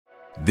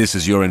This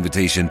is your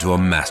invitation to a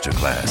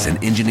masterclass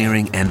in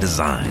engineering and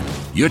design.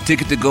 Your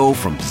ticket to go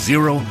from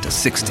 0 to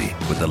 60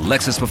 with the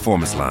Lexus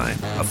Performance Line.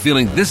 A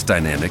feeling this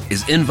dynamic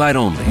is invite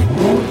only.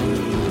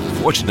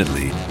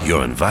 Fortunately,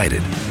 you're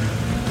invited.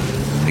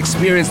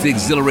 Experience the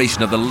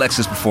exhilaration of the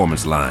Lexus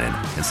Performance Line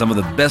and some of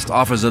the best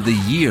offers of the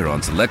year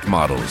on select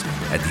models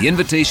at the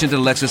Invitation to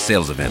Lexus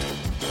sales event,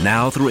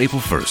 now through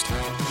April 1st.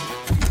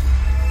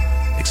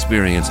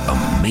 Experience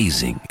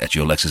amazing at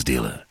your Lexus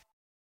dealer.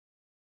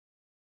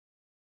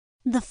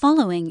 The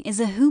following is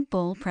a Hoop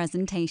Bowl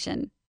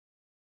presentation.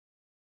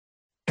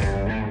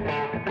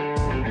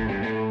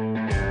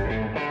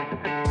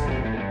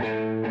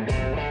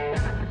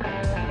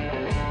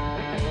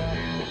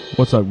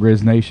 What's up,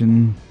 Grizz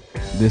Nation?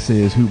 This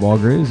is Hoop Ball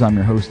Grizz. I'm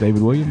your host,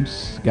 David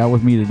Williams. Got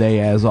with me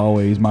today, as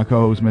always, my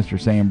co-host, Mr.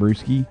 Sam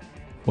Brewski.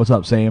 What's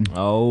up, Sam?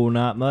 Oh,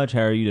 not much.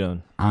 How are you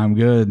doing? I'm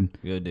good.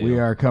 Good deal. We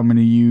are coming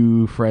to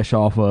you fresh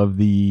off of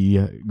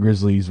the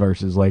Grizzlies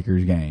versus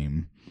Lakers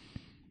game.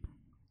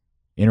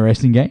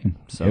 Interesting game.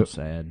 So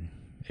sad.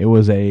 It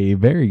was a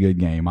very good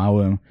game.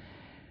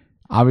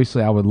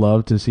 Obviously, I would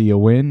love to see a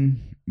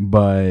win,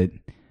 but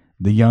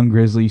the young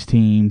Grizzlies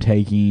team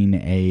taking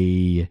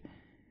a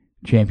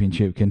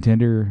championship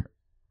contender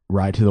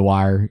right to the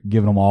wire,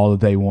 giving them all that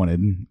they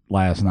wanted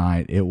last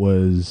night. It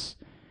was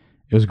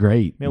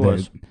great.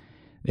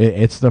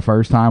 It's the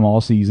first time all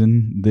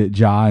season that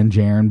Ja and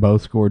Jaren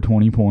both scored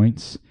 20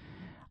 points.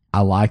 I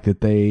like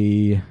that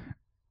they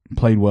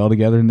played well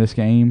together in this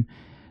game.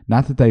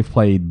 Not that they've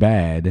played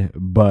bad,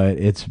 but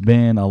it's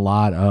been a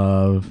lot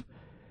of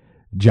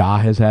Ja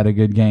has had a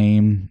good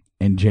game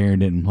and Jaren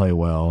didn't play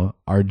well,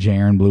 or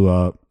Jaren blew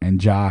up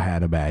and Ja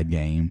had a bad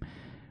game.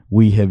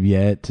 We have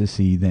yet to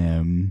see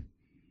them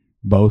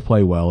both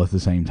play well at the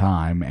same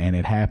time, and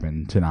it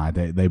happened tonight.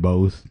 They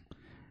both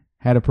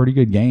had a pretty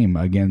good game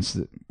against,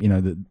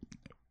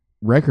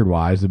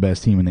 record-wise, the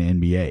best team in the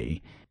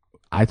NBA.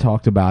 I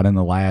talked about in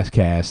the last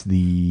cast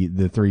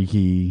the three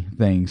key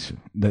things,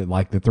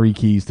 the three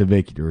keys to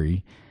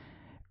victory.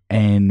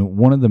 And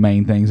one of the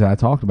main things that I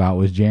talked about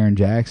was Jaren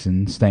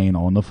Jackson staying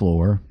on the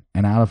floor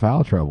and out of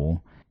foul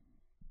trouble.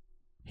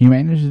 He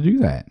managed to do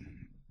that.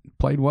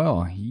 Played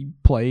well. He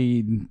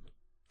played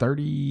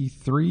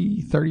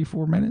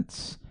 34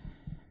 minutes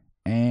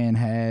and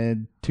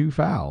had 2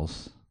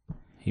 fouls.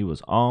 He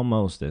was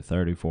almost at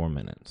 34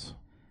 minutes.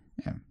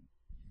 Yeah.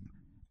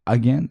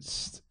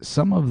 Against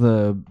some of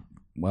the...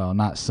 Well,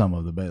 not some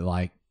of the, but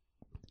like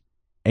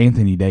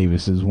Anthony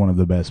Davis is one of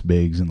the best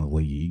bigs in the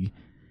league.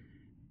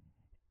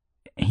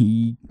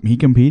 He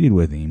competed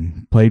with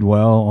him, played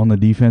well on the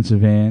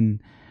defensive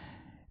end.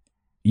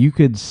 You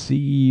could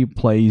see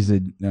plays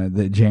that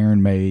Jaren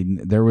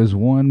made. There was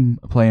one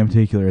play in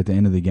particular at the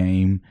end of the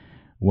game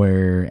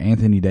where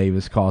Anthony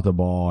Davis caught the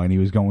ball and he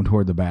was going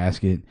toward the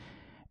basket,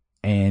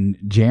 and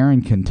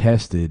Jaren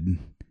contested,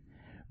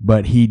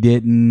 but he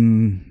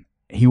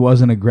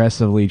wasn't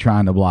aggressively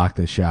trying to block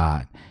the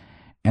shot.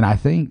 And I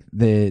think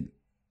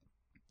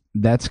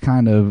that's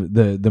kind of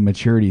the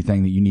maturity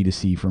thing that you need to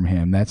see from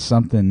him. That's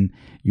something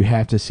you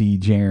have to see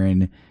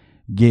Jaren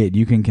get.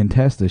 You can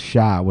contest a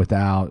shot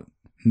without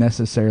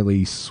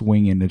necessarily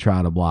swinging to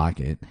try to block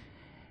it.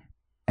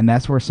 And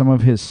that's where some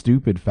of his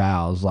stupid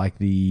fouls, like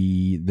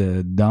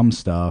the dumb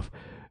stuff,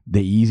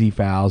 the easy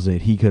fouls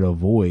that he could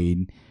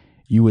avoid,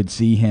 you would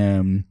see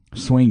him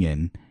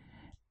swinging.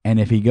 And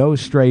if he goes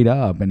straight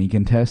up and he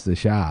contests the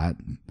shot,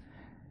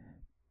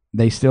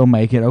 they still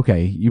make it,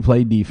 okay, you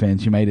played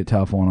defense, you made it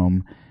tough on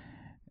them.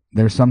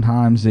 There's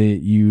sometimes that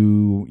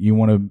you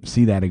want to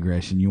see that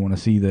aggression. You want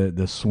to see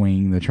the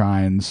swing, the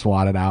try and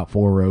swat it out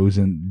 4 rows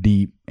and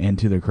deep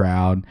into the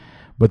crowd.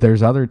 But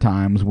there's other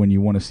times when you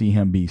want to see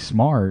him be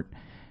smart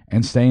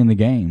and stay in the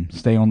game,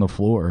 stay on the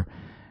floor.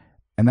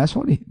 And that's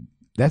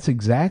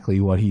exactly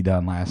what he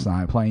done last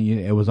night. Playing,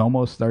 it was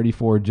almost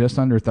 34, just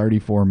under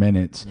 34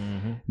 minutes,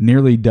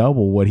 nearly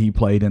double what he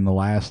played in the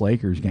last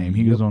Lakers game.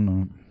 He was on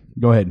the.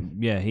 Go ahead.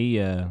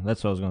 Yeah,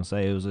 that's what I was going to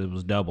say. It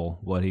was double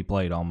what he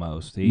played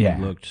almost. He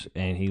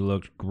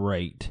looked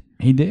great.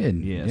 He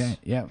did. Yes.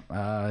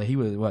 Yeah. He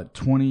was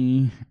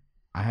 20.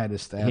 I had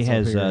his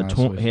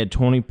stats. He had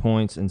 20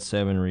 points and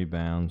 7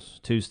 rebounds,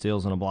 2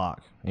 steals and a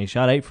block. And he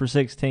shot 8 for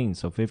 16,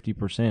 so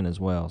 50% as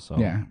well. So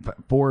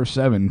 4 or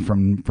 7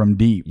 from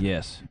deep.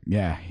 Yes.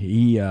 Yeah.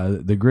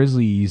 The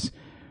Grizzlies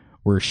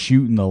were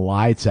shooting the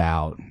lights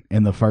out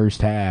in the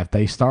first half.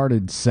 They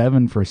started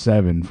 7 for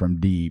 7 from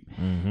deep.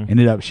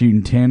 Ended up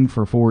shooting 10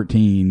 for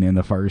 14 in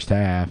the first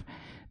half.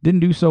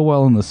 Didn't do so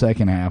well in the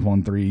second half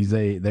on threes.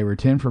 They were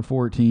 10 for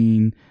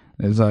 14.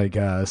 It was like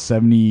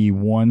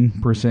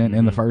 71%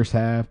 in the first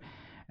half.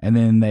 And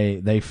then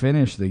they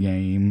finished the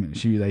game.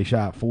 They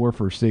shot 4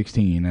 for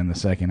 16 in the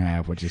second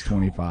half, which is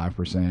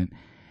 25%.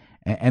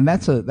 And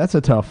that's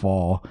a tough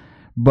fall.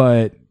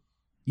 But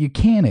you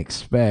can't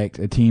expect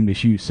a team to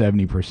shoot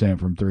 70%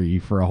 from three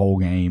for a whole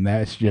game.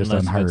 That's just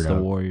unheard of. Unless it's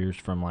the Warriors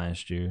from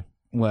last year.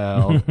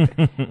 Well,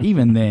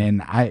 even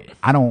then, I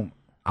don't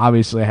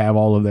obviously have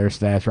all of their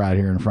stats right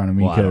here in front of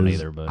me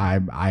because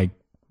I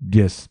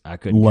just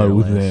couldn't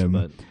loathe care less,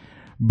 them.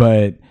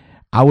 But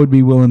I would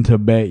be willing to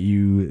bet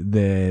you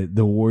that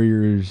the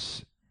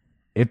Warriors,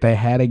 if they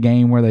had a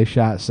game where they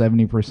shot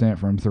 70%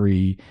 from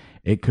three,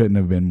 it couldn't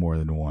have been more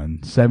than one.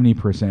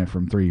 70%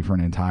 from three for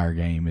an entire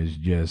game is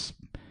just...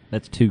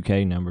 That's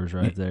 2K numbers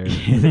right there.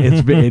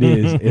 It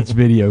is. It's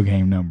video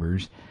game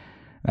numbers.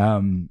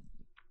 But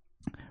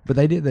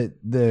they did that.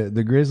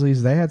 The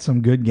Grizzlies, they had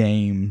some good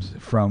games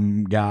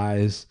from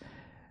guys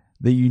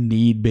that you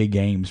need big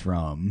games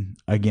from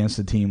against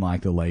a team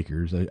like the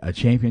Lakers, a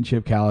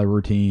championship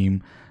caliber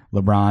team.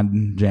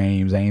 LeBron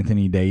James,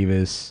 Anthony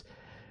Davis,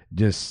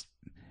 just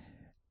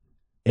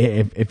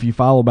if you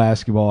follow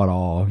basketball at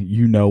all,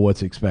 you know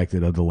what's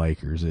expected of the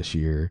Lakers this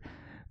year.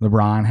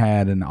 LeBron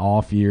had an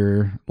off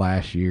year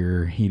last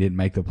year. He didn't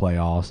make the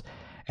playoffs.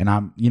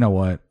 And you know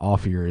what?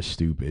 Off year is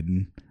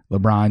stupid.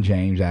 LeBron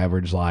James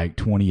averaged like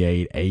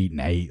 28, 8,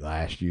 and 8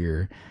 last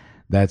year.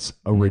 That's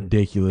a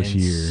ridiculous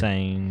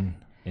year.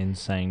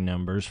 Insane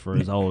numbers for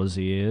as old as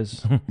he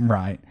is.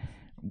 Right.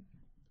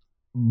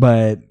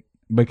 But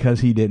because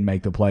he didn't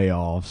make the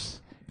playoffs,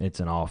 it's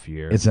an off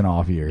year.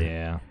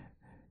 Yeah.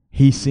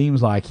 He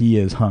seems like he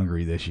is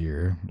hungry this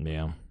year.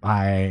 Yeah.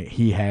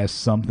 He has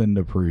something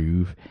to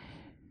prove,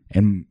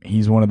 and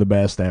he's one of the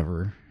best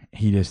ever.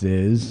 He just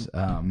is.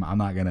 I'm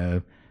not going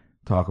to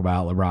talk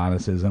about LeBron.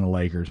 This isn't a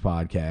Lakers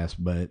podcast,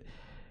 but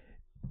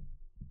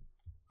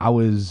I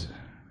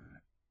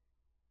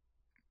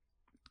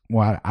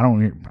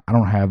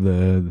don't have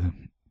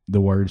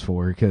the words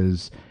for it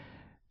because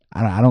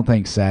I don't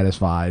think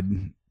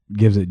satisfied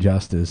gives it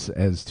justice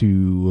as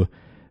to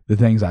the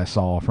things I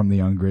saw from the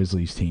young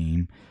Grizzlies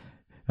team.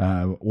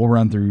 We'll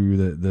run through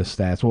the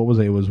stats. What was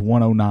it? It was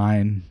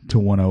 109 to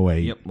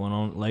 108. Yep,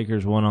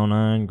 Lakers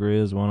 109,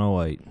 Grizz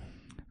 108.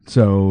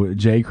 So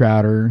Jay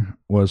Crowder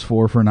was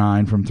 4 for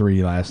 9 from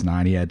three last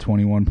night. He had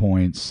 21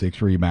 points,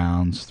 6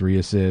 rebounds, 3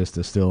 assists,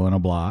 a steal, and a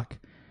block.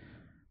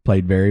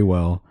 Played very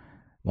well.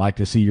 Like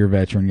to see your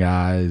veteran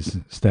guys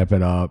step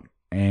it up.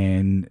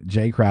 And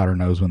Jay Crowder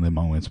knows when the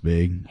moment's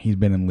big. He's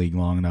been in the league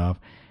long enough.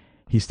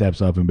 He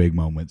steps up in big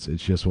moments.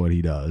 It's just what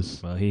he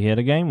does. Well, he hit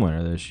a game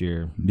winner this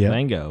year. Yep.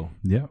 Bingo.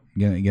 Yep.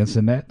 Against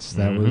the Nets.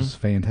 That was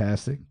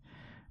fantastic.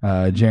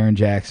 Jaren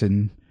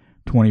Jackson,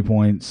 20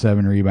 points,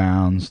 7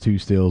 rebounds, 2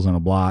 steals, and a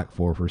block,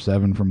 4 for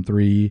 7 from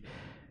three.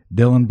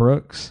 Dylan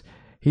Brooks,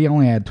 he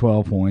only had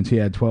 12 points. He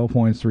had 12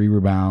 points, 3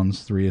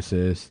 rebounds, 3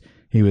 assists.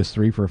 He was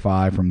 3 for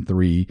 5 from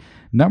three.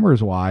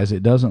 Numbers-wise,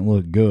 it doesn't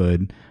look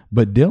good,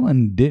 but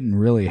Dylan didn't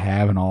really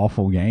have an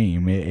awful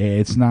game.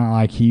 It's not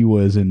like he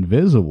was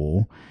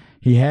invisible.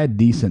 He had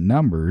decent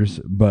numbers,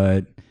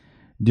 but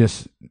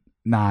just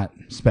not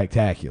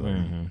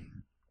spectacular.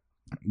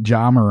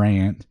 Ja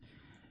Morant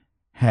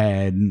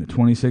had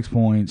 26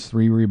 points,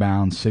 3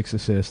 rebounds, 6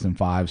 assists, and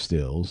 5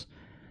 steals.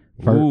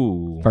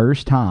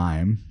 First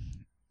time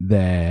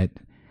that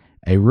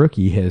a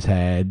rookie has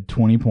had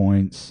 20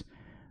 points,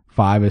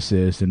 5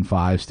 assists, and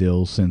 5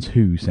 steals since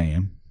who,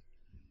 Sam?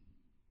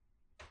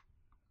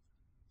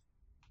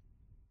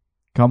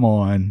 Come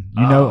on.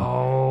 You know.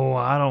 Oh,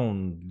 I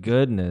don't.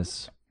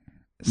 Goodness.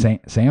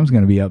 Sam's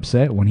going to be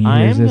upset when he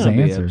hears this answer. I am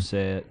going to be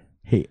upset.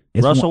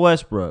 Russell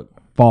Westbrook.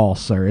 False,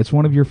 sir. It's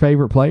one of your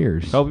favorite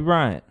players. Kobe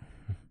Bryant.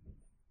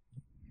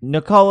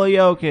 Nikola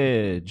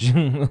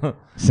Jokic.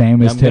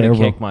 Sam is terrible. I'm going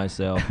to kick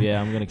myself. Yeah,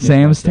 I'm going to kick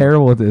Sam's myself.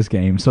 terrible at this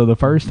game. So the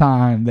first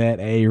time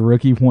that a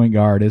rookie point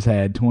guard has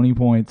had 20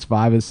 points,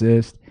 5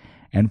 assists,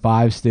 and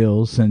 5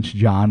 steals since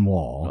John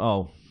Wall.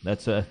 Oh,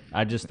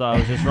 I just thought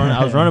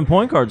I was running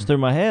point guards through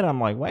my head.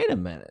 I'm like, wait a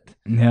minute.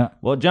 Yeah.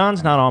 Well,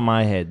 John's not on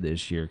my head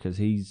this year because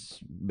he's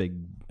big.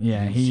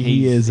 Yeah,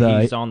 he is.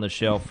 He's on the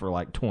shelf for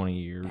like 20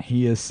 years.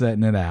 He is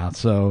setting it out.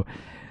 So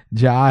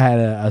Ja had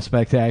a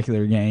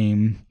spectacular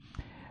game.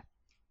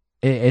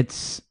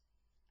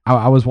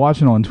 I was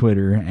watching on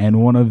Twitter,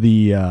 and one of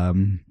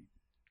the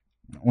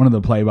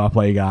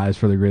play-by-play guys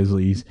for the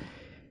Grizzlies,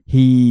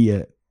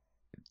 he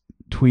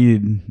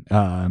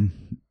tweeted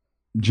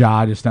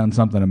Ja just done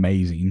something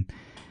amazing.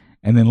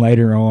 And then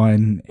later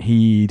on,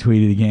 he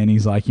tweeted again.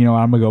 He's like, I'm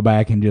going to go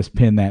back and just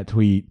pin that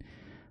tweet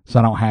so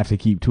I don't have to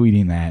keep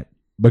tweeting that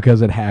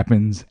because it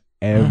happens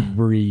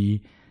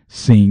every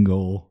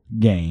single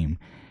game.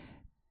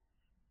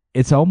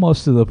 It's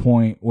almost to the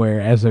point where,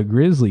 as a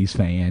Grizzlies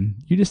fan,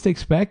 you just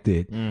expect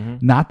it.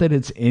 Not that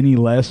it's any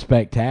less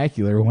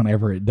spectacular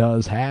whenever it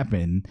does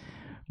happen,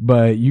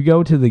 but you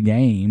go to the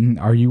game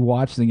or you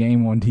watch the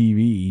game on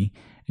TV,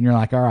 and you're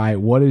like, all right,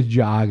 what is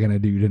Ja going to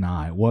do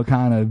tonight? What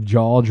kind of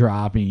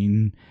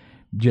jaw-dropping,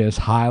 just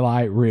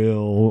highlight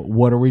reel,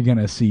 what are we going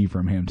to see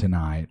from him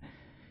tonight?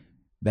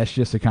 That's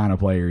just the kind of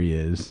player he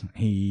is.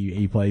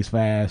 He plays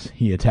fast,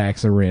 he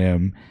attacks the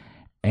rim,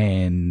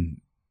 and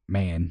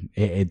man,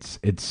 it's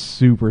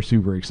super,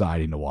 super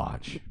exciting to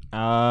watch.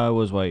 I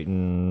was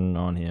waiting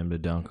on him to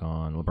dunk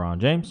on LeBron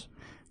James.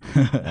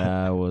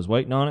 I was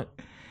waiting on it.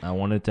 I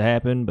wanted it to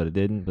happen, but it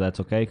didn't. But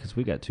that's okay because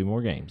we got 2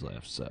 more games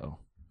left. So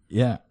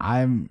yeah,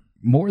 I'm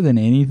more than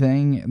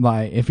anything,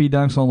 like if he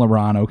dunks on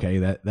LeBron,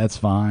 okay, that's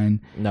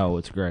fine. No,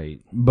 it's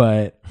great.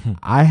 But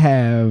I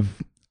have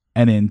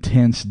an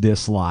intense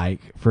dislike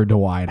for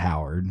Dwight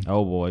Howard.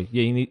 Oh boy,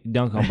 yeah, you need to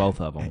dunk on both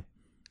of them.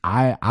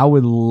 I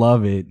would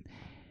love it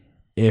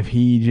if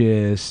he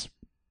just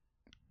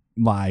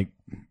like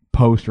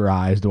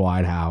posterized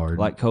Dwight Howard,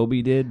 Like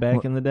Kobe did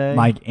back in the day.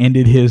 like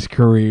ended his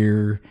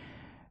career.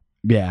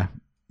 Yeah.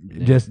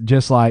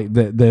 Just like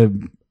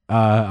the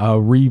a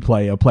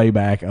replay, a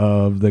playback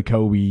of the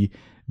Kobe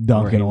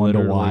dunking on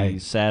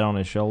Dwight. Sat on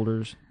his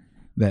shoulders.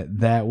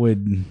 That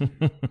would,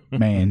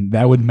 man,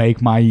 that would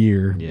make my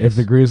year. Yes. If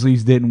the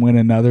Grizzlies didn't win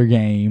another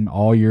game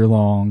all year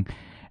long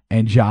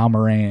and Ja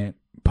Morant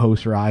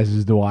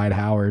posterizes Dwight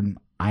Howard,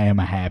 I am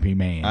a happy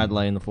man. I'd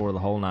lay on the floor the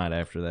whole night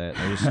after that.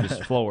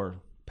 Just floor,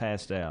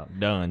 passed out,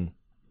 done.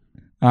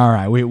 All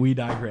right, we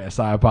digress.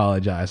 I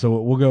apologize.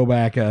 So we'll go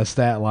back.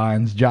 Stat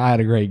lines. Ja had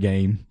a great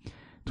game.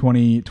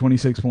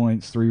 26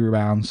 points, 3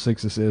 rebounds,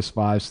 6 assists,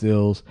 5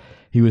 steals.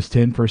 He was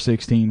 10 for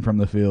 16 from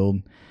the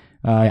field.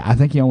 I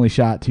think he only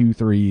shot 2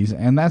 threes,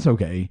 and that's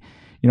okay.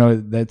 You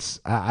know,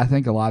 I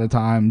think a lot of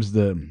times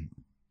the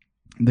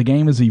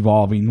game is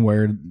evolving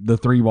where the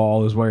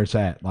 3-ball is where it's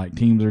at. Like,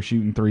 teams are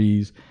shooting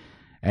threes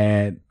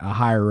at a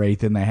higher rate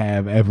than they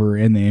have ever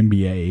in the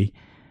NBA.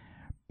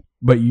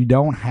 But you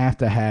don't have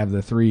to have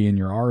the 3 in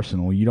your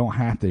arsenal. You don't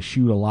have to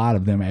shoot a lot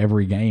of them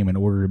every game in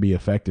order to be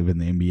effective in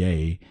the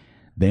NBA.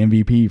 The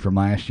MVP from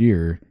last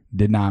year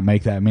did not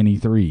make that many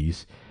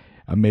threes.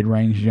 A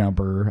mid-range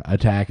jumper,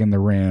 attacking the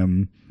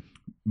rim,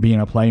 being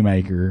a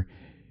playmaker.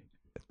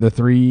 The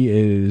 3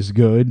 is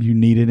good. You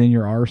need it in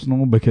your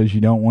arsenal because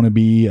you don't want to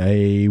be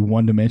a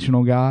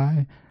one-dimensional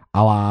guy,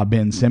 a la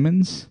Ben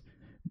Simmons.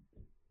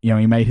 You know,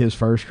 he made his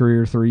first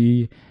career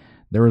 3.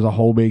 There was a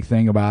whole big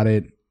thing about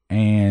it,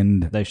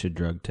 and They should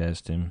drug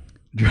test him.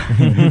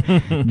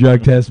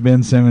 drug test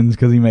Ben Simmons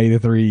because he made a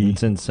 3.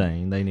 It's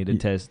insane. They need to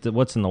test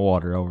what's in the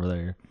water over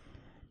there.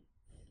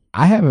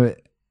 I have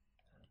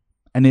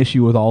an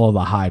issue with all of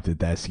the hype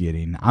that's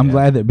getting. I'm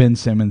glad that Ben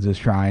Simmons is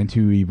trying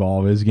to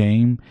evolve his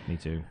game. Me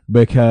too.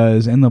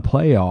 Because in the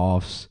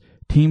playoffs,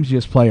 teams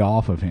just play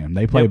off of him.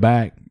 They play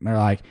back. They're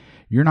like,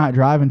 you're not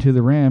driving to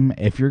the rim.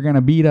 If you're going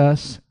to beat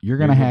us, you're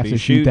going to have to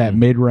shoot that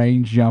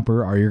mid-range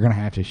jumper or you're going to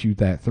have to shoot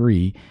that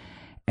 3.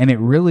 And it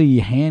really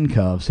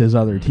handcuffs his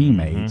other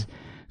teammates.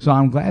 So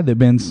I'm glad that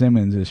Ben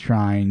Simmons is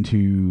trying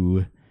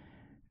to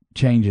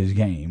change his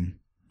game.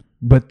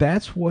 But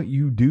that's what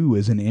you do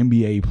as an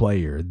NBA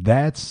player.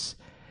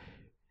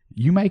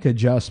 You make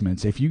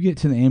adjustments. If you get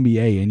to the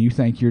NBA and you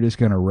think you're just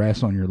going to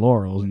rest on your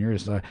laurels and you're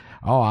just like,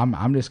 oh,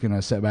 I'm just going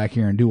to sit back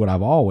here and do what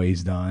I've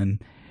always done,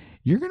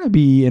 you're going to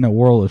be in a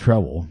world of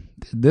trouble.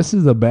 This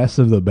is the best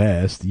of the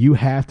best. You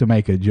have to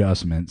make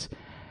adjustments.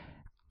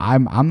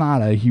 I'm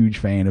not a huge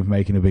fan of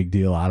making a big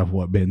deal out of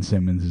what Ben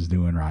Simmons is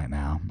doing right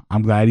now.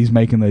 I'm glad he's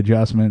making the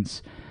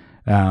adjustments.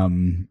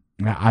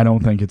 I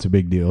don't think it's a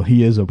big deal.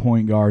 He is a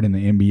point guard in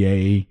the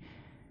NBA.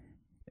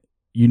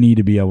 You need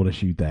to be able to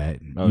shoot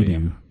that. You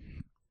do.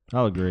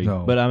 I'll agree.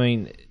 So, but, I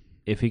mean,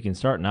 if he can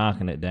start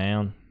knocking it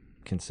down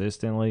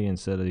consistently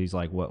instead of he's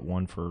like,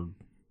 1 for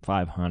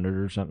 500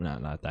 or something?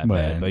 Not that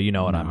bad, but you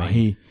know what I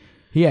mean.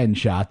 He hadn't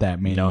shot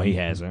that many. No, he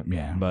hasn't.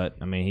 Yeah. But,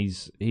 I mean,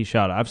 he's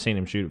shot. I've seen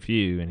him shoot a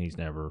few, and he's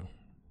never.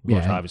 Of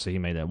course, obviously, he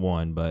made that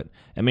one. But,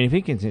 I mean, if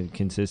he can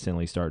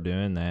consistently start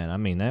doing that, I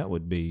mean,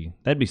 that'd be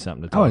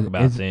something to talk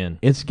about then.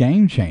 It's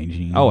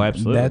game-changing. Oh,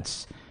 absolutely.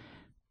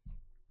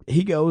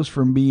 He goes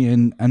from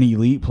being an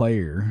elite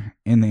player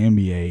in the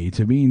NBA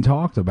to being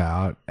talked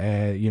about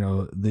at,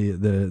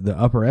 the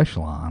upper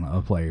echelon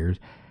of players.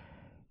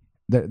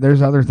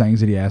 There's other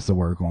things that he has to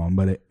work on,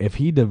 but if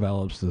he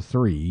develops the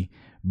 3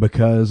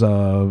 because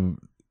of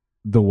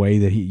the way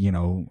that he,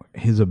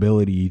 his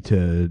ability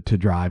to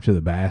drive to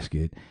the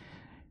basket,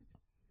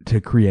 to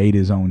create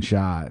his own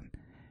shot,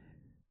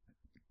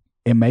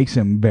 it makes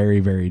him very,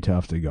 very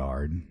tough to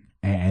guard.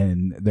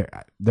 And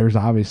there's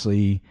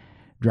obviously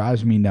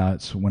drives me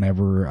nuts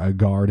whenever a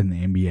guard in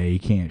the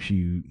NBA can't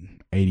shoot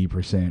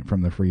 80%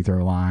 from the free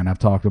throw line. I've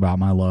talked about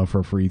my love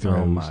for free throws.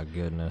 Oh my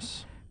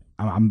goodness.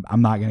 I'm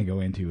not going to go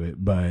into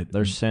it, but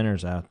there's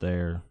centers out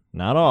there.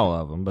 Not all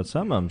of them, but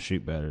some of them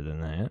shoot better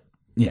than that.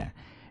 Yeah.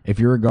 If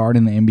you're a guard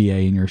in the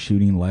NBA and you're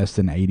shooting less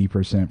than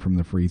 80% from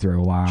the free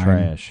throw line,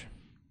 trash.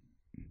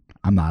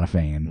 I'm not a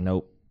fan.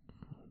 Nope.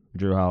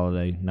 Drew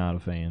Holiday, not a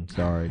fan.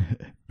 Sorry.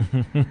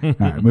 All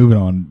right, moving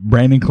on.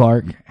 Brandon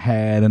Clark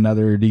had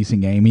another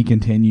decent game. He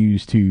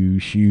continues to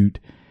shoot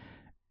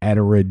at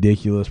a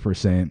ridiculous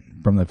percent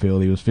from the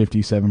field. He was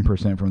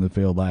 57% from the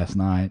field last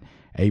night.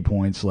 8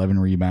 points, 11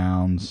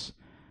 rebounds,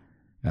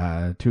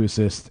 2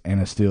 assists,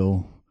 and a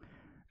steal.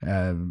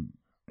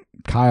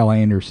 Kyle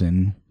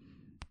Anderson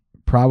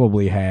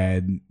probably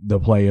had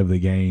the play of the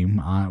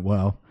game.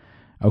 Ja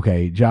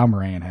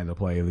Morant had the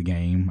play of the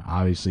game.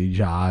 Obviously,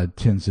 Ja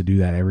tends to do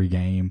that every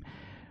game.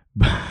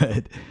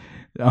 But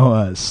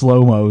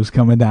slow-mo's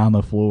coming down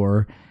the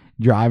floor,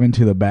 driving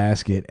to the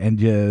basket, and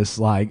just,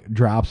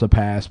 drops a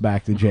pass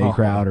back to Jay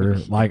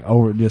Crowder,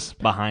 over just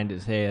behind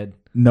his head.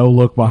 No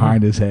look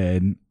behind his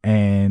head.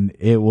 And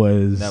it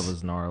was... That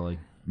was gnarly.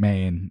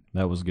 Man.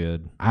 That was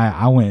good.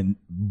 I went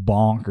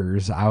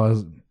bonkers.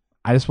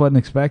 I just wasn't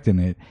expecting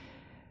it.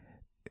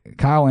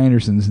 Kyle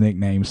Anderson's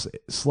nickname,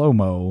 Slow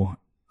Mo,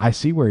 I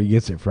see where he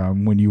gets it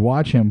from. When you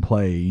watch him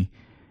play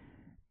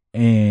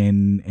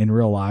in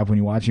real life, when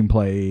you watch him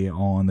play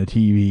on the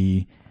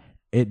TV,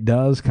 it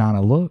does kind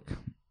of look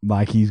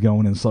like he's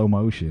going in slow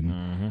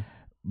motion.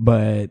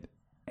 But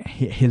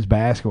his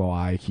basketball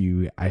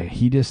IQ,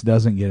 he just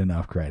doesn't get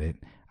enough credit.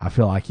 I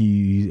feel like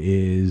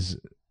he is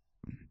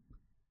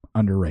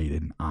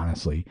underrated,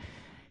 honestly.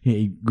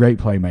 Great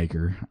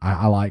playmaker.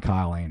 I like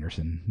Kyle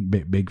Anderson.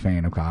 Big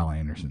fan of Kyle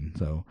Anderson.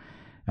 So,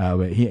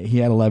 but he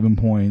had 11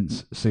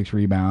 points, 6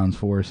 rebounds,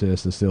 4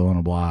 assists, a steal, and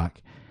a block.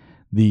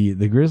 The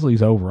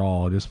Grizzlies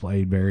overall just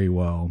played very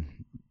well,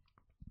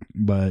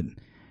 but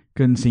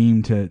couldn't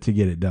seem to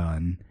get it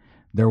done.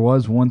 There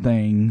was one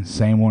thing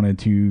Sam wanted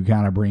to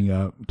kind of bring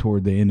up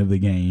toward the end of the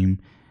game,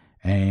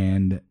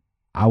 and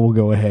I will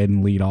go ahead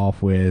and lead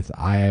off with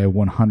I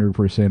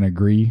 100%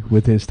 agree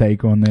with his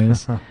take on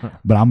this,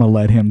 but I'm going to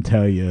let him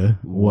tell you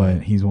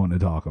what he's wanting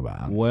to talk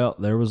about. Well,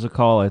 there was a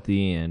call at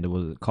the end. It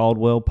was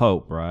Caldwell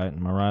Pope, right?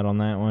 Am I right on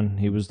that one?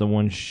 He was the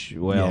one,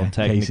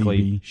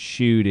 technically KCP.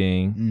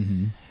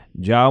 Shooting.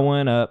 Ja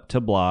went up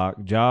to block.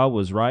 Ja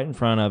was right in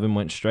front of him,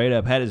 went straight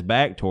up, had his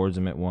back towards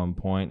him at one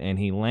point, and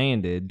he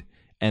landed,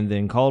 and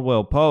then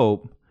Caldwell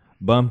Pope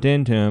bumped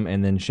into him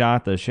and then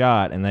shot the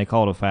shot, and they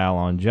called a foul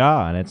on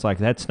Ja. And it's like,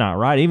 that's not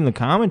right. Even the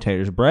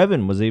commentators,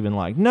 Brevin was even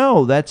like,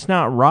 no, that's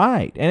not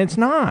right. And it's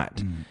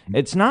not.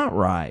 It's not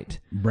right.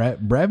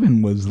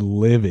 Brevin was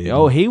livid.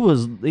 Oh, he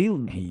was.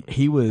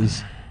 He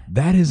was,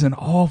 that is an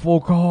awful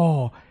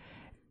call.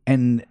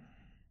 And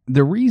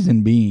the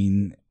reason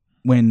being,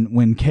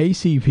 when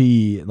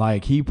KCP,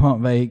 like, he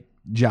pump fake,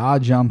 Ja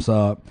jumps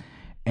up,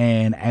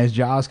 and as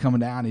Ja's coming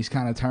down, he's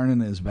kind of turning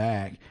his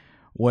back.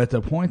 Well, at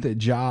the point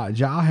that Ja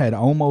had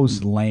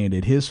almost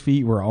landed, his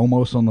feet were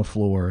almost on the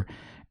floor,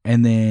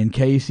 and then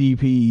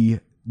KCP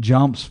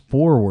jumps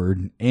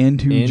forward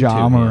into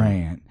Ja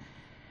Morant.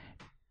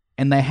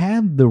 And they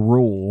have the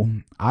rule,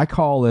 I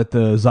call it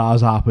the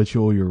Zaza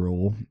Pachulia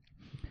rule,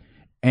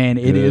 and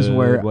it is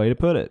where way to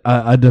put it.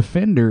 A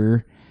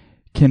defender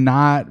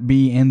cannot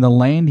be in the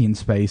landing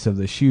space of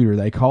the shooter.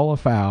 They call a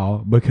foul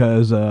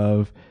because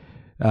of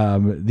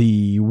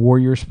the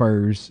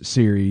Warriors-Spurs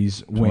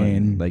series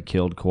when they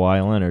killed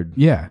Kawhi Leonard.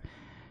 Yeah.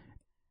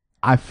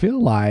 I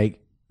feel like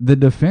the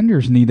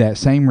defenders need that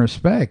same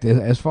respect.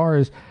 As far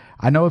as,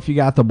 I know if you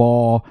got the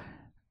ball,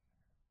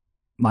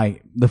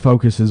 like, the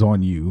focus is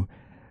on you.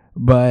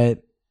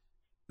 But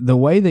the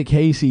way that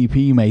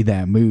KCP made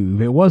that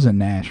move, it wasn't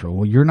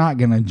natural. You're not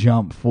going to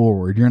jump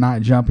forward. You're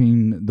not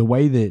jumping the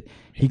way that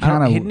he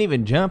kind of... He didn't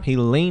even jump. He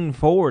leaned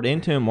forward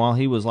into him while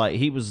he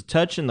was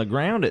touching the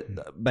ground,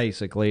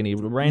 basically, and he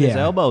ran his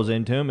elbows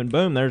into him, and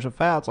boom, there's a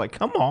foul. It's like,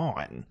 come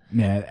on.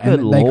 Yeah,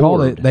 and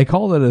they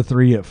called it a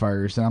 3 at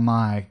first, and I'm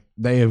like,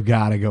 they have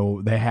got to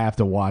go. They have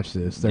to watch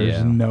this.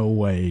 There's no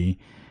way.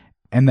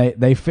 And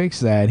they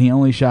fixed that. He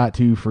only shot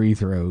 2 free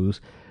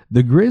throws.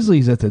 The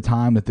Grizzlies at the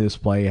time that this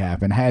play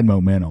happened had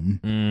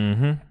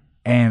momentum.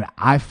 And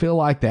I feel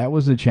like that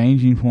was a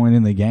changing point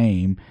in the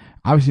game.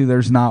 Obviously,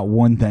 there's not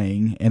one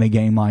thing in a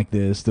game like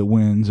this that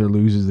wins or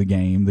loses the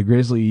game. The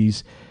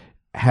Grizzlies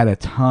had a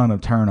ton of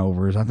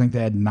turnovers. I think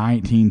they had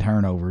 19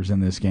 turnovers in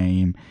this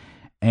game.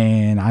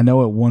 And I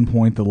know at one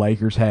point the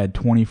Lakers had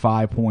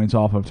 25 points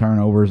off of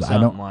turnovers.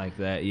 Something like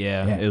that,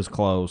 yeah. It was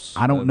close.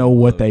 I don't know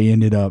what they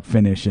ended up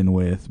finishing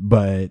with,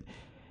 but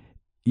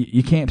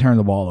you can't turn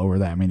the ball over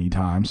that many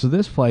times. So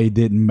this play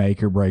didn't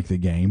make or break the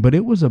game, but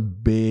it was a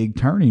big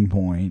turning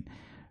point.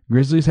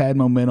 Grizzlies had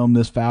momentum.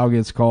 This foul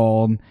gets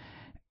called,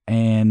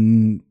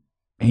 and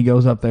he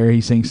goes up there.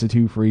 He sinks the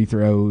 2 free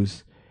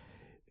throws.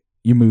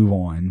 You move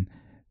on.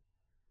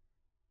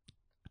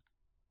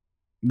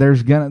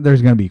 There's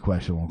gonna be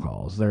questionable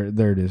calls.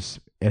 They're just,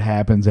 it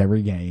happens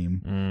every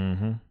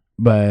game.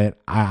 But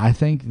I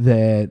think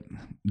that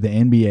the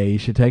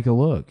NBA should take a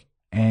look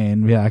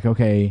and be like,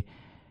 okay,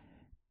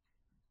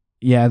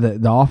 yeah,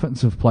 the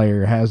offensive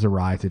player has the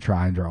right to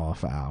try and draw a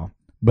foul.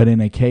 But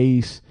in a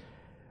case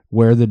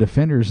where the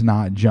defender's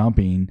not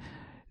jumping,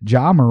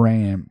 Ja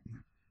Morant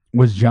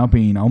was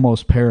jumping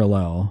almost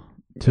parallel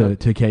to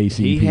KCP.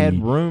 He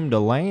had room to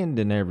land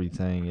and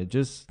everything. It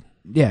just...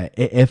 Yeah,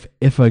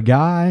 if a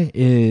guy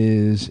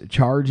is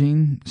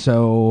charging,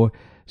 so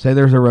say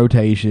there's a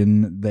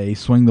rotation, they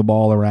swing the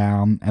ball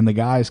around, and the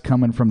guy's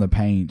coming from the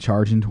paint,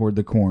 charging toward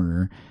the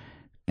corner,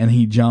 and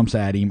he jumps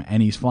at him,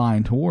 and he's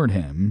flying toward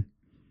him,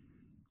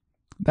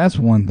 that's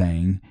one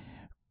thing.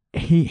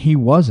 He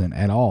wasn't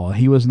at all.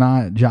 He was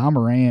not. Ja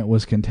Morant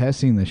was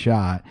contesting the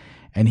shot,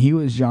 and he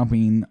was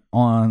jumping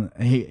on.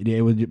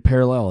 It was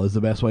parallel is the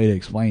best way to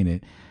explain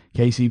it.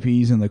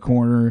 KCP's in the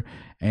corner,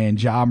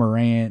 and Ja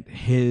Morant,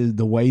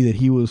 the way that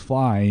he was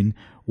flying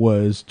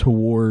was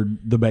toward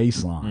the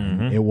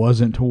baseline. It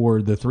wasn't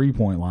toward the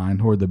 3-point line,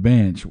 toward the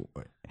bench.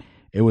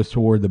 It was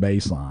toward the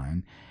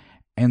baseline.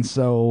 And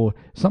so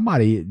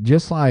somebody,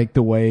 just like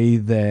the way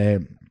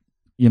that,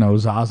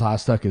 Zaza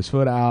stuck his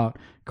foot out,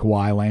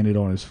 Kawhi landed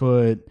on his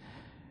foot,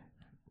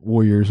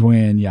 Warriors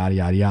win, yada,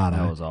 yada, yada.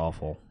 That was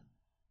awful.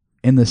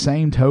 in the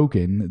same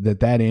token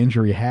that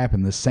injury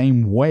happened, the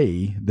same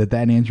way that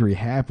injury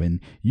happened,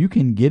 you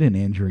can get an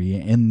injury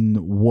in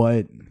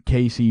what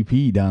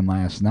KCP done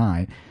last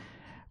night.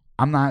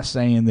 I'm not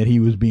saying that he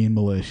was being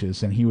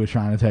malicious and he was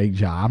trying to take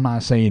Ja. I'm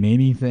not saying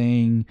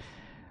anything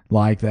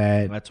like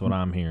that. That's what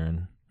I'm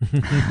hearing.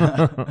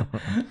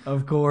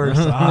 Of course.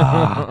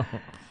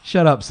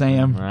 Shut up,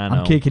 Sam. I know.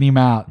 I'm kicking him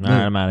out. All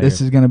right, I'm out of this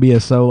here. is going to be a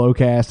solo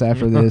cast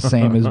after this.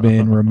 Sam has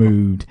been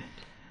removed.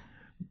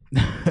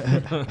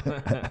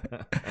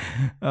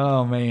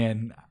 Oh,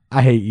 man.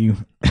 I hate you.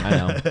 I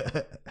know.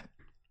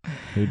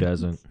 Who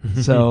doesn't?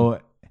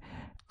 So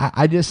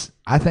I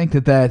think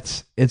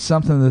that it's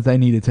something that they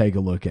need to take a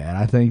look at.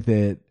 I think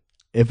that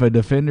if a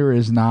defender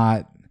is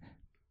not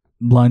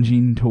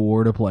lunging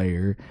toward a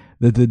player,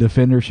 that the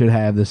defender should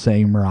have the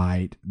same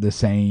right, the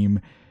same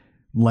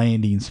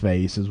landing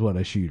space as what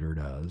a shooter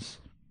does.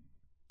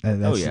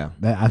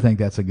 I think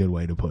that's a good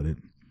way to put it.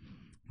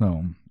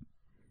 So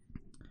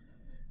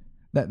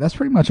that's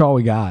pretty much all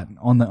we got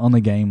on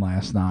the game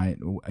last night.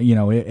 You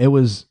know, it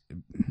was.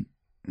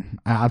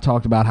 I've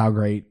talked about how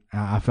great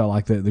I felt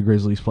like the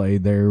Grizzlies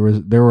played. There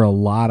were a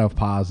lot of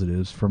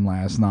positives from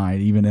last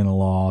night, even in a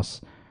loss.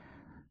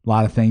 A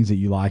lot of things that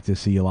you like to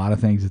see, a lot of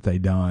things that they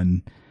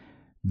done.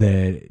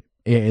 That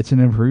it's an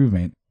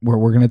improvement. We're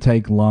going to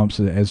take lumps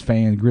as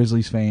fans,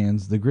 Grizzlies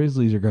fans. The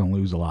Grizzlies are going to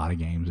lose a lot of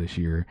games this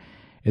year.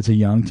 It's a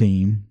young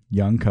team,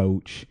 young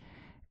coach.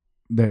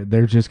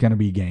 There's just going to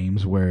be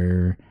games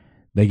where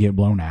they get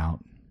blown out.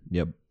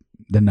 Yep.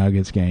 The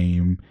Nuggets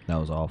game. That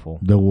was awful.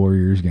 The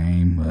Warriors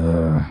game.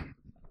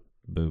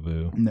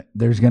 Boo-boo.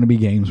 There's going to be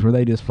games where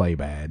they just play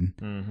bad.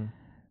 Mm-hmm.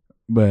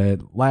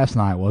 But last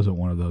night wasn't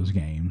one of those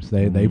games.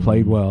 They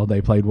played well.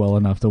 They played well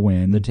enough to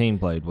win. The team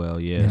played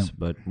well, yes. Yeah.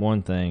 But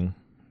one thing,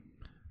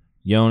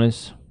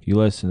 Jonas, if you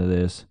listen to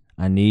this,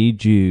 I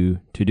need you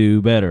to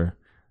do better.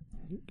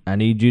 I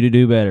need you to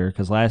do better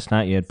because last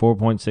night you had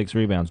 4.6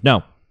 rebounds.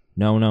 No.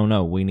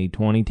 We need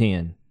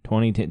 20-10.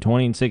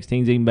 20 and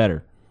 16 is even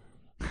better.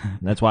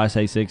 That's why I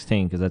say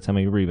 16 because that's how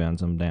many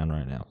rebounds I'm down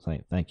right now.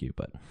 Thank you,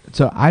 but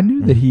so I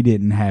knew that he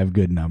didn't have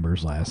good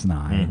numbers last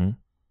night. Mm-hmm.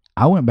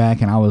 I went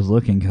back and I was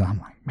looking because I'm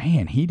like,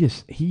 man,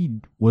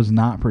 he was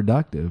not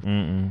productive.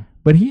 Mm-mm.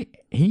 But he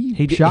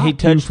shot. He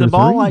touched the 2 for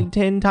ball 3. like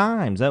 10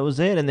 times. That was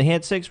it, and he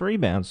had 6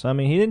 rebounds. So, I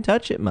mean, he didn't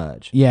touch it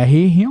much. Yeah,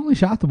 he only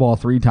shot the ball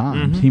 3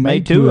 times. Mm-hmm. He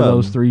made 2 of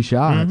those 3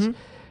 shots. Mm-hmm.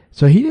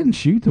 So he didn't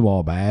shoot the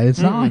ball bad. It's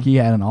not like he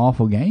had an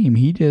awful game.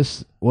 He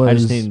just was. I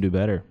just need him to do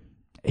better.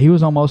 He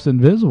was almost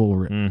invisible,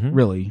 Mm-hmm.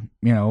 really.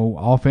 You know,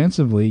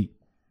 offensively,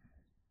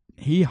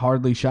 he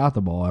hardly shot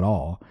the ball at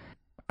all.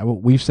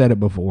 We've said it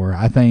before.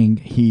 I think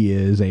he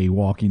is a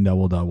walking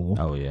double-double.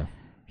 Oh, yeah.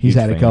 He's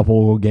had a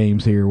couple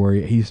games here where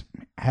he's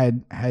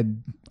had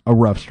a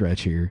rough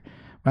stretch here.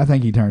 But I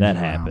think he turned it around.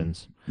 That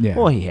happens. Yeah.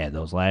 Well, he had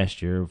those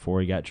last year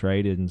before he got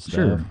traded and stuff.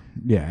 Sure.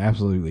 Yeah,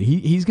 absolutely.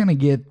 He's going to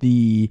get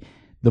the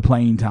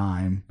playing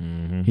time.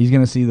 Mm-hmm. He's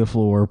going to see the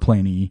floor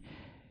plenty.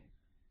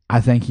 I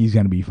think he's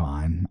going to be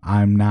fine.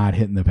 I'm not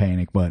hitting the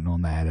panic button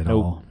on that at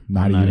all.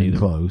 Not even either.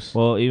 Close.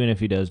 Well, even if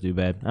he does do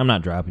bad, I'm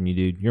not dropping you,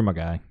 dude. You're my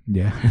guy.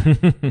 Yeah.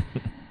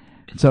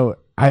 So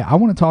I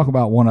want to talk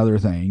about one other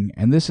thing,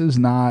 and this is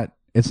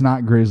it's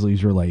not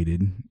Grizzlies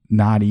related,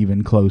 not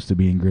even close to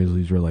being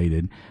Grizzlies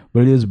related,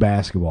 but it is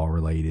basketball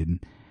related.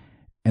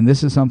 And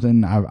this is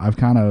something I've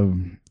kind of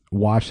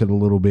watched it a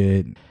little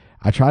bit.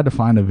 I tried to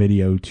find a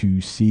video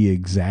to see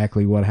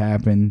exactly what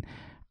happened.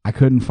 I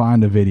couldn't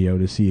find a video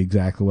to see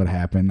exactly what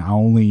happened. I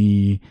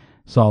only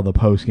saw the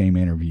post-game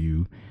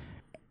interview.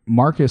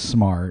 Marcus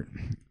Smart,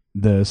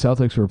 the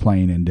Celtics were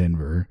playing in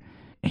Denver.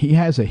 He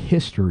has a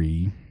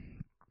history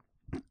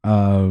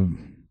of,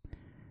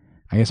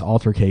 I guess,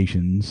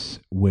 altercations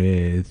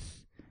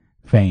with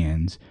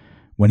fans.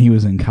 When he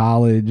was in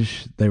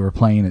college, they were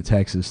playing at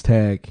Texas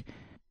Tech.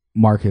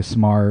 Marcus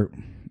Smart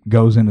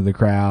goes into the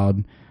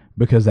crowd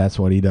because that's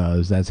what he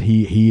does.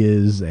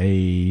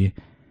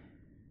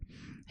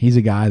 He's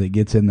a guy that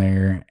gets in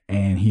there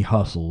and he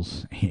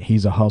hustles.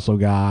 He's a hustle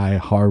guy,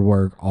 hard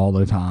work all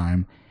the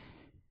time.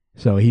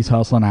 So he's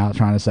hustling out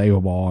trying to save a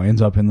ball,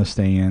 ends up in the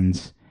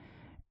stands,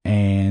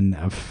 and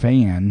a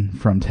fan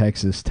from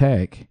Texas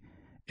Tech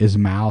is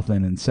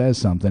mouthing and says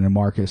something, and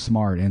Marcus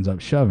Smart ends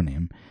up shoving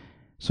him.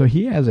 So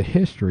he has a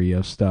history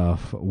of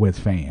stuff with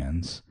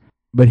fans.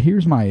 But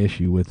here's my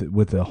issue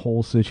with the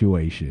whole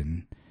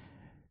situation.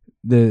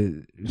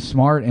 The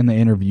Smart in the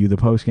interview, the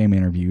post-game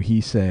interview, he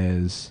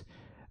says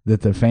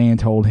that the fan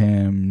told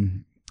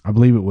him, I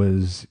believe it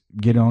was,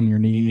 get on your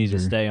knees. You need to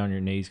stay on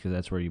your knees because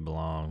that's where you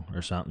belong,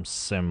 or something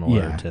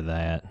similar to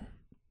that.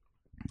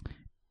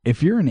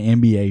 If you're an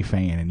NBA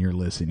fan and you're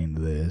listening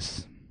to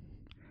this,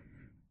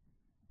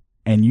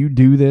 and you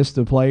do this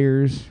to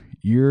players,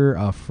 you're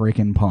a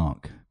freaking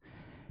punk.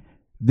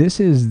 This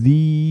is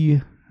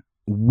the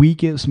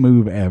weakest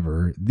move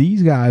ever.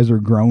 These guys are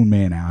grown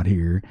men out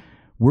here.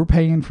 We're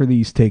paying for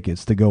these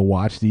tickets to go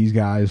watch these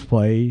guys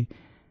play.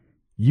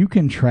 You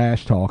can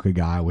trash talk a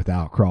guy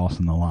without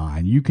crossing the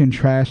line. You can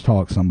trash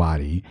talk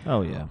somebody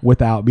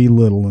without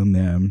belittling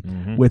them.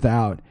 Mm-hmm.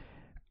 Without,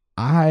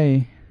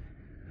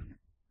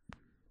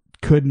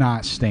 could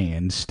not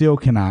stand, still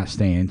cannot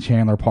stand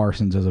Chandler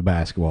Parsons as a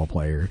basketball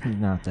player. He's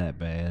not that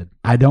bad.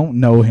 I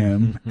don't know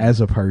him as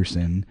a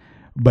person,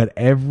 but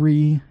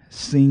every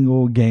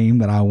single game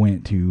that I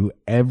went to,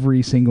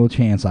 every single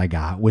chance I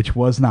got, which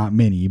was not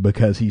many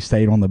because he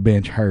stayed on the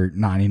bench hurt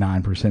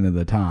 99% of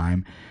the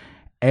time,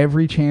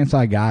 every chance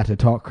I got to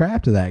talk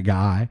crap to that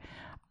guy,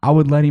 I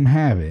would let him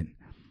have it.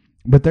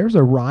 But there's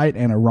a right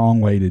and a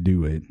wrong way to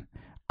do it.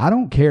 I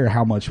don't care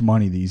how much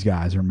money these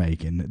guys are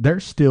making.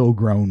 They're still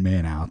grown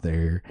men out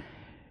there.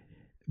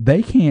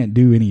 They can't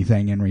do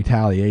anything in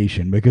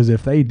retaliation because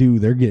if they do,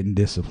 they're getting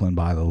disciplined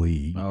by the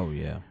league. Oh,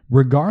 yeah.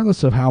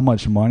 Regardless of how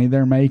much money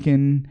they're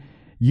making,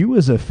 you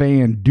as a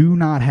fan do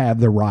not have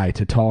the right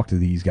to talk to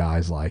these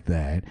guys like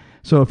that.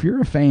 So if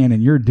you're a fan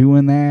and you're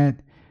doing that,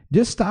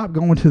 just stop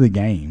going to the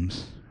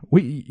games.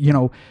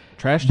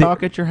 Trash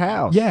talk at your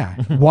house. Yeah.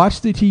 Watch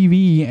the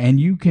TV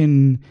and you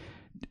can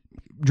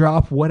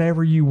drop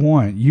whatever you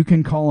want. You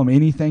can call them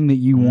anything that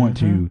you want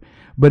to.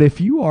 But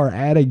if you are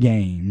at a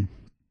game,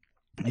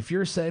 if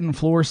you're sitting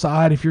floor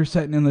side, if you're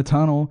sitting in the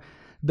tunnel,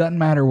 doesn't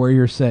matter where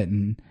you're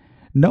sitting,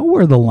 know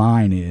where the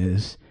line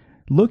is.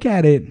 Look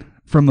at it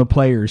from the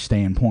player's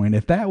standpoint.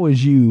 If that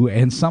was you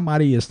and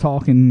somebody is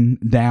talking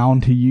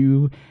down to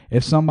you,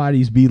 if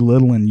somebody's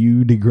belittling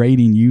you,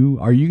 degrading you,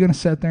 are you going to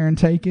sit there and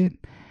take it?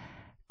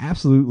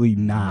 Absolutely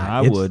not.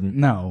 I wouldn't.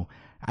 No.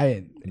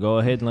 Go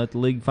ahead and let the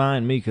league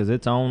find me because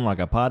it's on like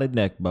a potted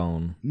neck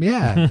bone.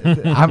 Yeah,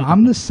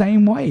 I'm the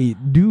same way.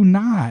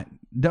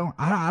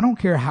 I don't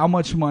care how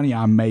much money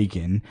I'm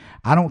making.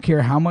 I don't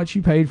care how much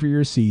you paid for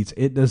your seats.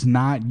 It does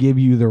not give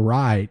you the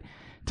right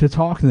to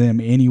talk to them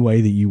any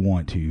way that you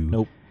want to.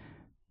 Nope.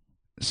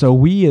 So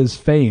we as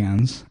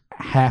fans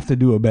have to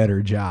do a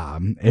better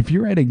job. If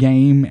you're at a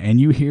game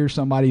and you hear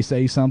somebody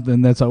say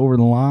something that's over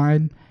the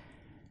line,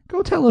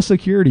 go tell a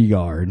security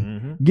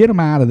guard. Get them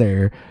out of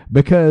there,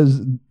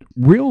 because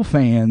real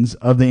fans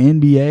of the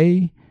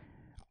NBA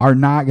are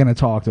not going to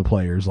talk to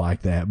players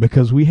like that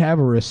because we have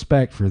a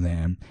respect for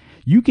them.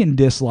 You can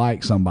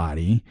dislike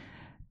somebody,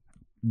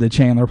 the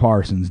Chandler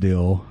Parsons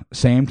deal.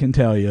 Sam can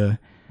tell you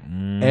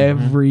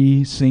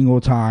every single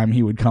time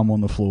he would come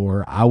on the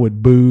floor, I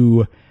would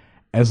boo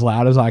as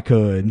loud as I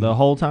could. The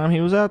whole time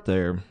he was out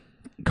there.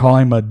 Call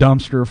him a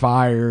dumpster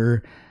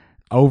fire,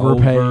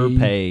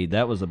 overpaid.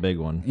 That was a big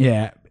one.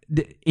 Yeah.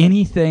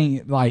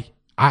 Anything like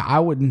I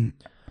wouldn't.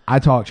 I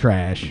talk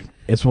trash.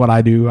 It's what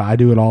I do. I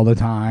do it all the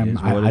time.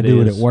 I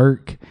do it at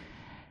work.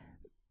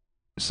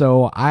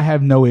 So I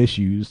have no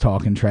issues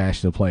talking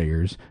trash to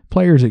players.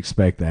 Players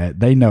expect that.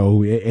 They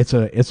know it's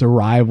a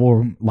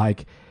rival.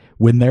 Like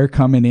when they're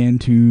coming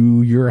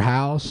into your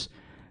house,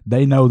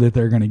 they know that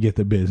they're going to get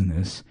the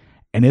business.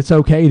 And it's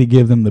okay to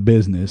give them the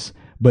business,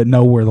 but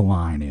know where the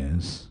line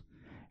is.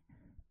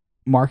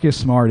 Marcus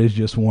Smart is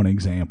just one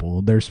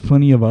example. There's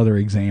plenty of other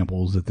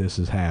examples that this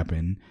has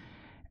happened.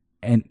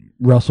 And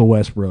Russell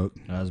Westbrook.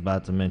 I was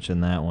about to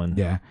mention that one.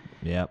 Yeah.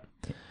 Yep.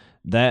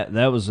 That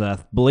was, I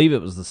believe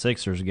it was the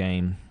Sixers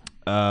game.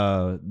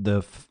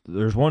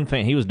 There's one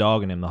fan, he was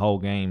dogging him the whole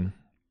game.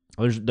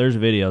 There's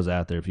videos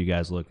out there if you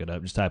guys look it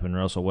up. Just type in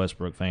Russell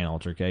Westbrook fan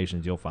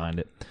altercations, you'll find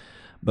it.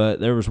 But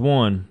there was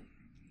one,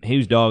 he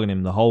was dogging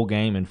him the whole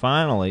game, and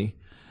finally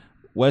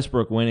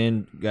Westbrook went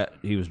in,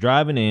 he was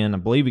driving in, I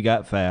believe he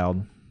got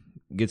fouled,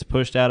 gets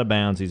pushed out of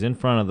bounds, he's in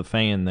front of the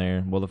fan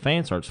there. Well, the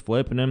fan starts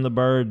flipping him the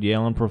bird,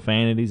 yelling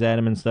profanities at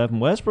him and stuff,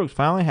 and Westbrook's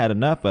finally had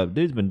enough of it.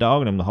 Dude's been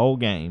dogging him the whole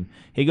game.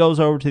 He goes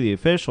over to the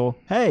official,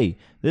 hey,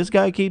 this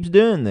guy keeps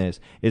doing this.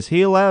 Is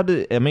he allowed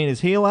to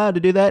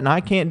do that and I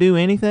can't do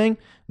anything?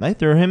 And they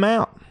threw him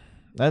out.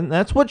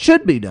 That's what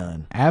should be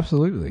done.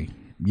 Absolutely.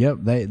 Yep,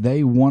 they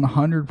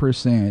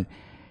 100%.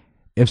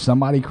 If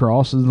somebody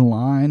crosses the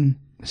line,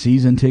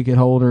 season ticket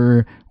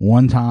holder,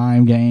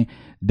 one-time game,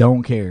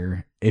 don't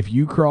care. If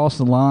you cross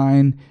the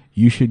line,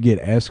 you should get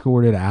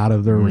escorted out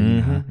of the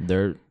arena.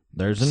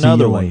 There's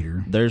another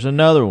one. There's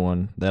another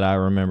one that I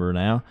remember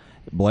now.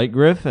 Blake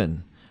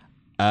Griffin.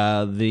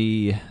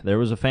 There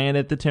was a fan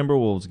at the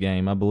Timberwolves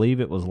game. I believe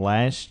it was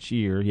last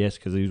year. Yes,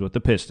 because he was with the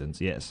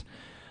Pistons. Yes.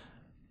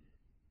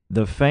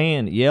 The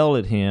fan yelled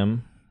at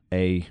him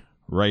a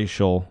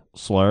racial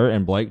slur,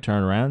 and Blake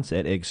turned around and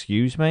said,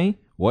 "Excuse me?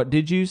 What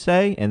did you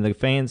say?" And the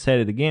fan said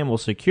it again. Well,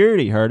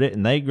 security heard it,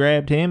 and they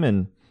grabbed him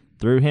and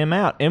threw him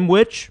out, in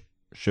which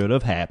should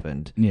have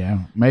happened.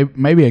 Yeah,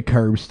 maybe a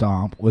curb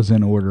stomp was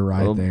in order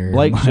there.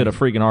 Blake should have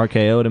freaking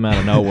RKO'd him out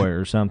of nowhere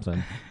or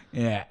something.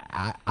 Yeah,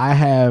 I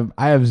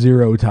have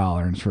zero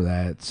tolerance for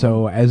that.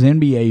 So as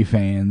NBA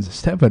fans,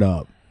 step it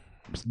up.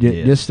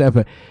 Just step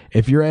it.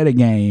 If you're at a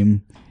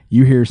game,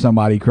 you hear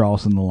somebody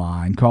crossing the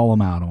line, call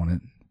them out on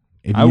it.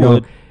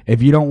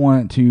 If you don't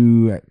want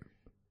to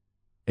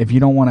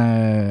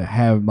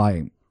have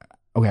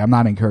I'm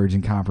not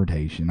encouraging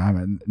confrontation.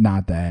 I'm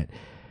not that.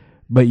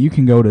 But you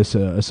can go to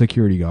a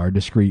security guard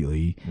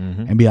discreetly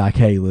and be like,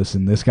 hey,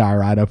 listen, this guy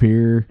right up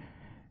here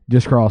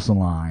just crossed the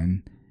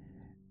line.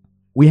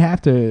 We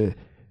have to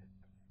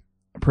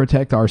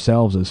protect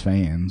ourselves as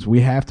fans.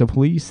 We have to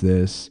police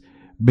this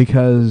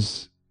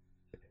because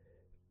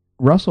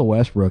Russell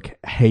Westbrook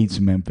hates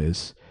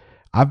Memphis.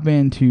 I've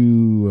been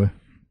to,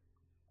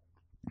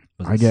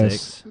 I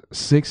guess,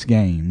 6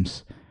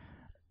 games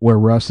where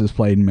Russ has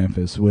played in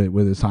Memphis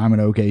with his time in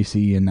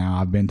OKC, and now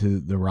I've been to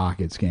the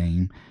Rockets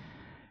game.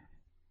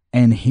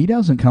 And he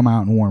doesn't come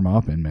out and warm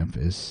up in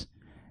Memphis.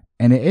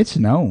 And it's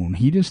known.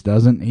 He just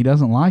doesn't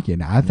like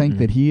it. I think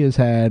that he has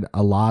had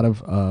a lot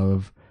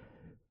of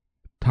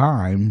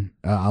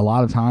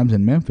times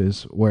in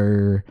Memphis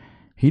where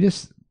he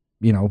just,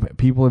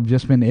 people have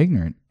just been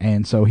ignorant.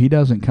 And so he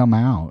doesn't come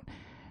out.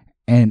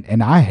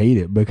 And I hate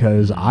it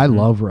because I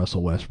love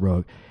Russell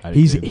Westbrook.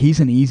 He's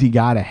an easy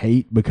guy to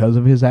hate because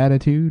of his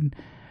attitude,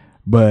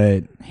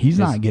 but he's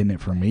not getting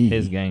it from me.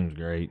 His game's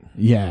great.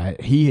 Yeah,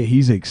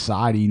 he's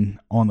exciting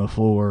on the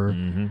floor.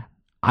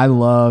 I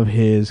love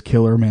his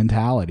killer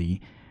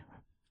mentality.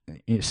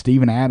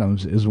 Steven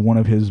Adams is one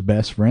of his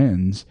best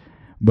friends,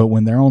 but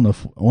when they're on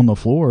the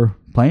floor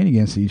playing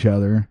against each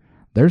other,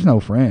 there's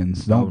no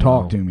friends. Don't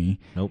talk to me.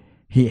 Nope.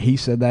 He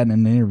said that in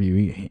an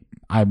interview.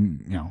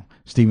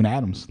 Steven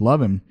Adams,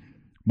 love him.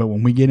 But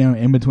when we get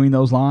in between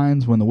those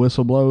lines, when the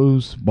whistle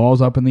blows,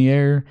 ball's up in the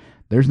air,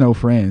 there's no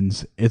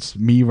friends. It's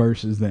me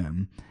versus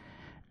them.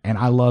 And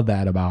I love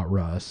that about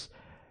Russ.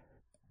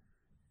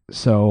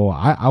 So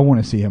I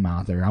want to see him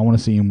out there. I want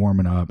to see him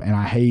warming up. And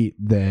I hate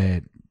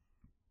that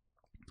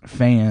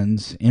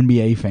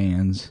NBA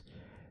fans,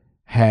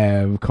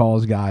 have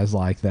caused guys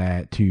like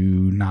that to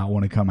not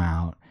want to come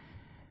out.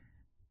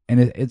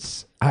 And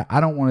I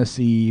don't want to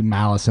see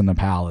malice in the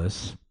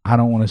palace. I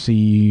don't want to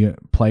see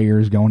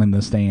players going in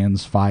the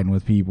stands fighting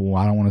with people.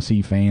 I don't want to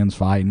see fans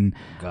fighting.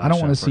 Gosh, I don't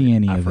want to see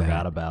any of that. I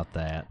forgot about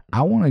that.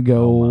 I want to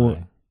go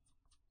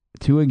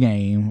to a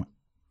game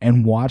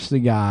and watch the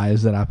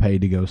guys that I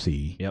paid to go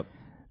see. Yep.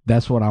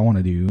 That's what I want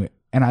to do.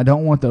 And I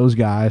don't want those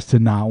guys to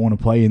not want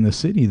to play in the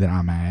city that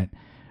I'm at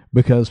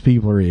because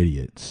people are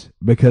idiots.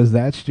 Because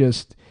that's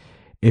just,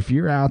 if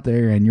you're out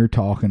there and you're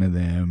talking to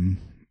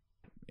them,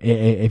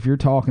 if you're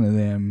talking to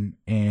them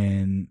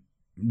and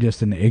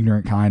just an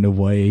ignorant kind of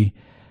way,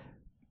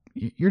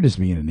 you're just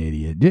being an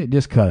idiot.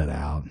 Just cut it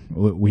out.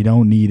 We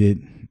don't need it.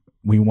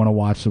 We want to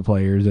watch the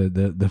players.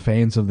 The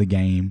fans of the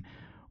game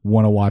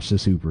want to watch the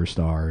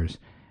superstars,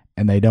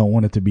 and they don't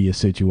want it to be a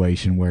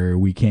situation where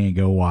we can't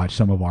go watch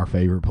some of our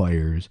favorite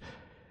players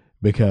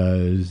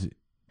because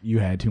you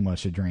had too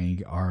much to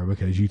drink or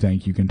because you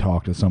think you can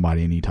talk to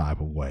somebody any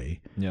type of way.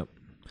 Yep.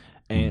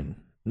 And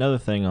another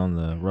thing on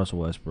the Russell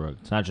Westbrook,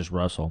 it's not just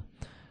Russell.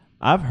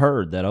 I've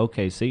heard that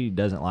OKC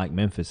doesn't like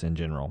Memphis in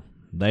general.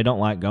 They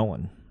don't like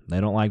going. They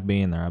don't like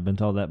being there. I've been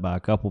told that by a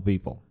couple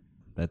people,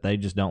 that they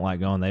just don't like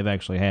going. They've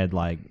actually had,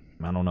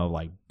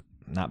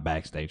 not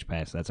backstage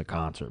pass. That's a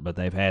concert. But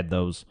they've had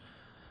those,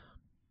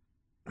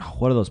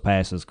 what are those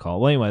passes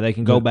called? Well, anyway, they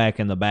can go back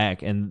in the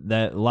back. And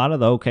that a lot of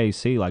the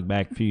OKC,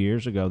 back a few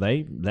years ago,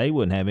 they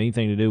wouldn't have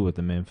anything to do with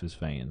the Memphis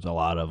fans. A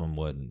lot of them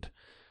wouldn't.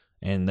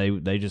 And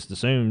they just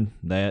assumed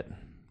that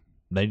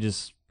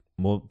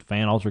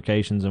fan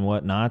altercations and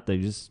whatnot, they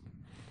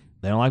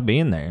don't like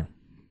being there.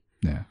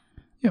 Yeah.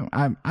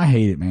 I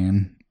hate it,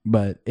 man,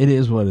 but it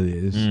is what it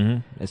is.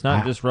 It's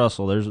not just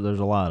Russell. There's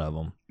a lot of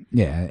them.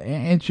 Yeah,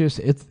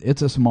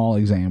 it's a small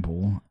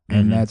example,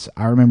 and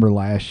I remember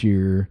last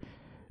year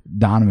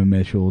Donovan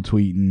Mitchell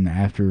tweeting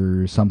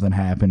after something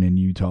happened in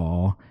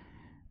Utah,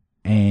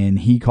 and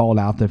he called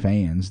out the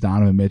fans.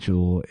 Donovan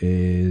Mitchell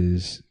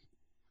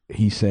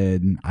he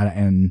said,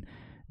 and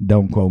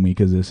don't quote me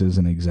because this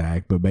isn't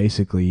exact, but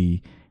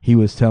basically he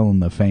was telling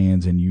the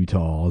fans in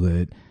Utah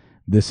that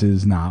this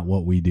is not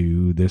what we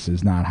do. This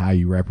is not how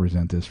you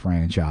represent this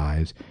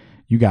franchise.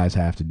 You guys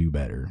have to do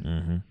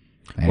better.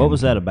 What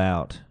was that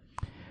about?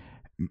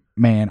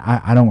 Man,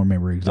 I don't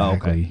remember exactly. Oh,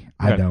 okay.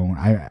 I don't.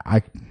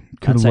 I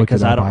could have looked it up.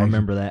 Because I don't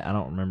remember that. I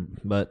don't remember,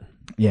 but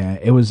yeah,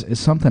 it's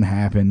something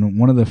happened.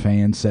 One of the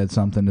fans said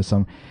something to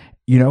some.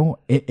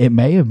 It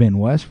may have been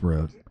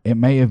Westbrook. It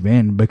may have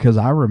been, because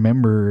I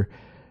remember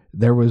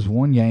there was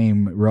one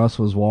game Russ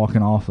was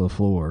walking off the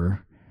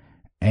floor,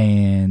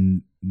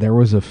 and there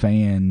was a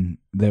fan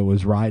that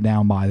was right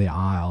down by the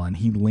aisle, and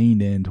he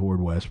leaned in toward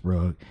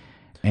Westbrook,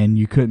 and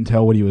you couldn't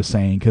tell what he was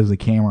saying because the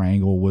camera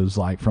angle was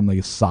from the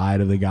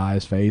side of the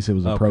guy's face. It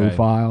was a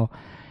profile,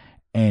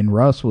 and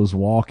Russ was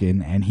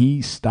walking, and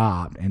he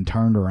stopped and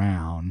turned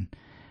around,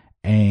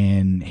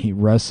 and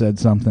Russ said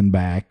something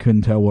back.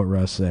 Couldn't tell what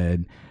Russ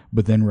said,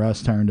 but then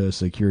Russ turned to a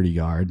security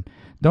guard.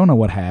 Don't know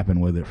what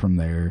happened with it from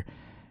there.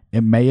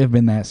 It may have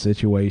been that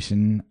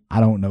situation.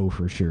 I don't know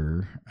for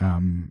sure.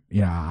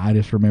 I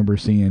just remember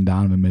seeing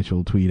Donovan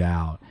Mitchell tweet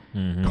out,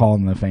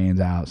 calling the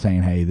fans out,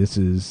 saying, "Hey, this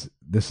is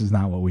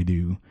not what we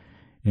do.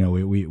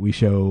 We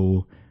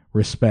show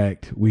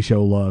respect, we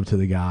show love to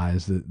the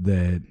guys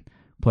that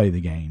play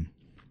the game."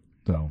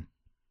 So,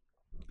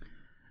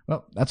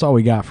 well, that's all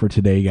we got for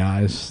today,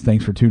 guys.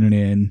 Thanks for tuning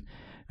in.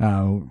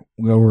 We'll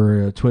go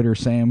over to Twitter.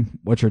 Sam,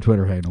 what's your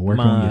Twitter handle? Where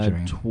can we get you,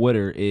 man? My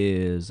Twitter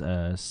is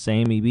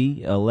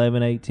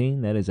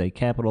SammyB1118. That is a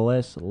capital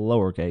S,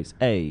 lowercase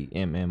a,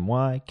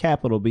 MMY,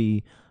 capital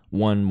B,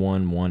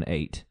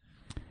 1118.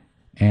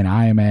 And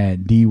I am at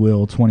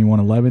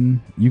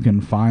dwill2111. You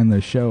can find the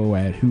show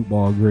at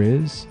Hoopball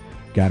Grizz.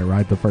 Got it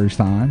right the first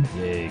time.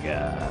 Yeah, you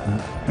got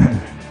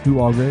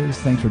Hoopball Grizz.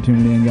 Thanks for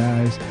tuning in,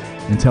 guys.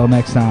 Until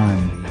next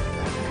time,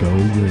 go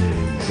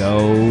Grizz.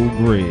 Go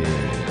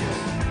Grizz.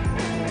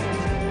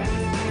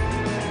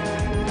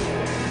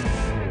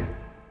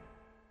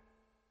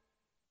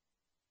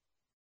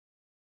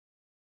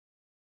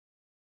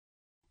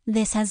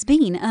 This has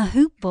been a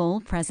Hoop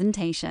Ball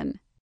presentation.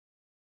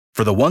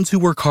 For the ones who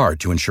work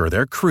hard to ensure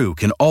their crew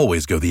can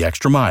always go the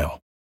extra mile,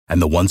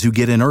 and the ones who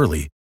get in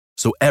early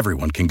so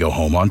everyone can go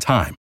home on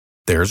time,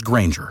 there's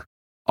Grainger,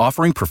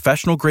 offering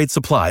professional-grade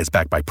supplies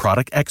backed by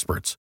product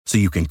experts so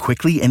you can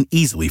quickly and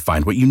easily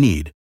find what you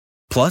need.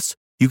 Plus,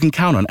 you can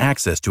count on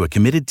access to a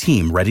committed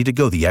team ready to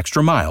go the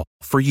extra mile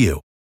for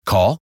you.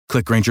 Call,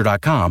 click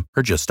Grainger.com,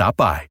 or just stop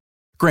by.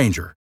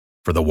 Grainger,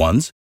 for the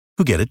ones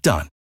who get it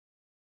done.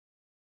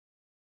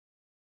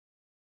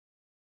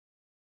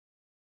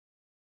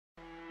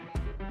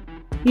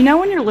 You know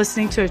when you're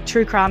listening to a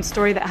true crime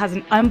story that has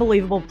an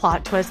unbelievable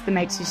plot twist that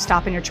makes you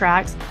stop in your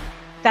tracks?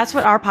 That's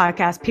what our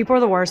podcast, People Are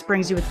the Worst,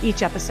 brings you with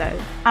each episode.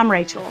 I'm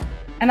Rachel.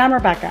 And I'm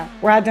Rebecca.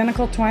 We're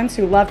identical twins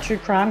who love true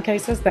crime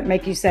cases that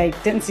make you say,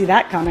 didn't see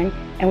that coming,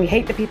 and we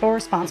hate the people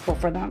responsible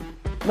for them.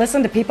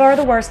 Listen to People Are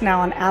the Worst now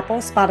on Apple,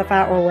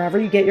 Spotify, or wherever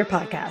you get your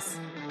podcasts.